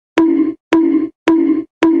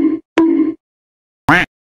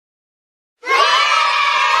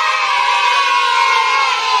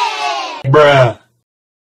Bruh.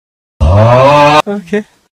 Okay.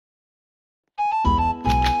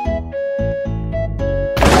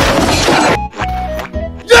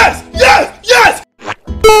 Yes! Yes! Yes!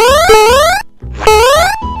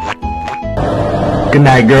 Good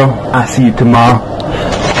night, girl. I'll see you tomorrow.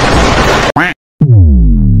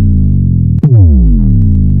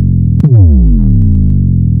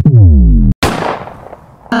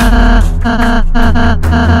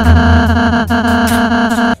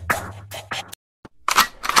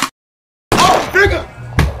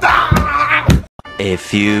 A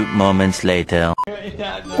few moments later. Oh,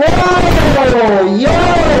 yo!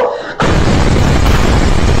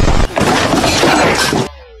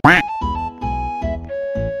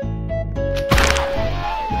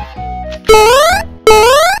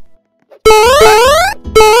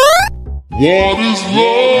 What is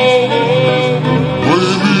love?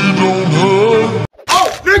 Baby, don't hurt. Oh,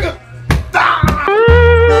 nigga!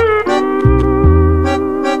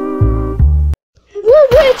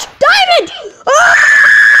 Which diamond? Ah!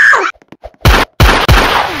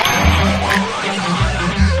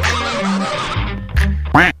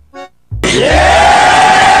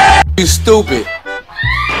 Yeah! You stupid.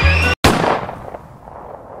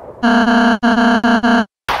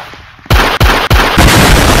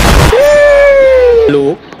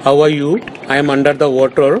 Hello, how are you? I am under the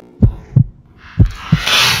water.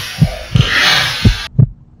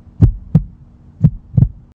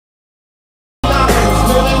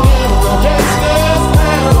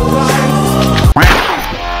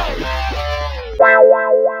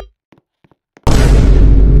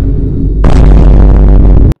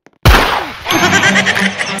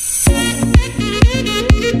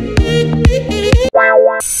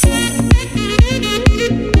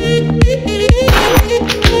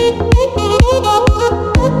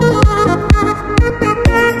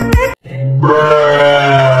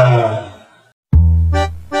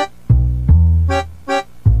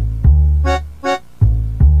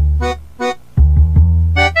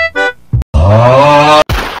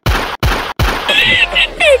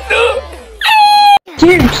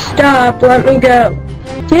 Dude, stop, let me go.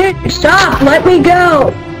 Dude, stop, let me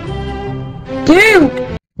go. Dude!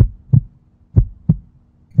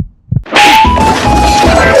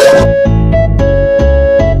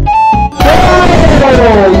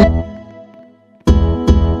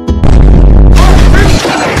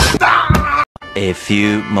 A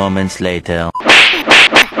few moments later.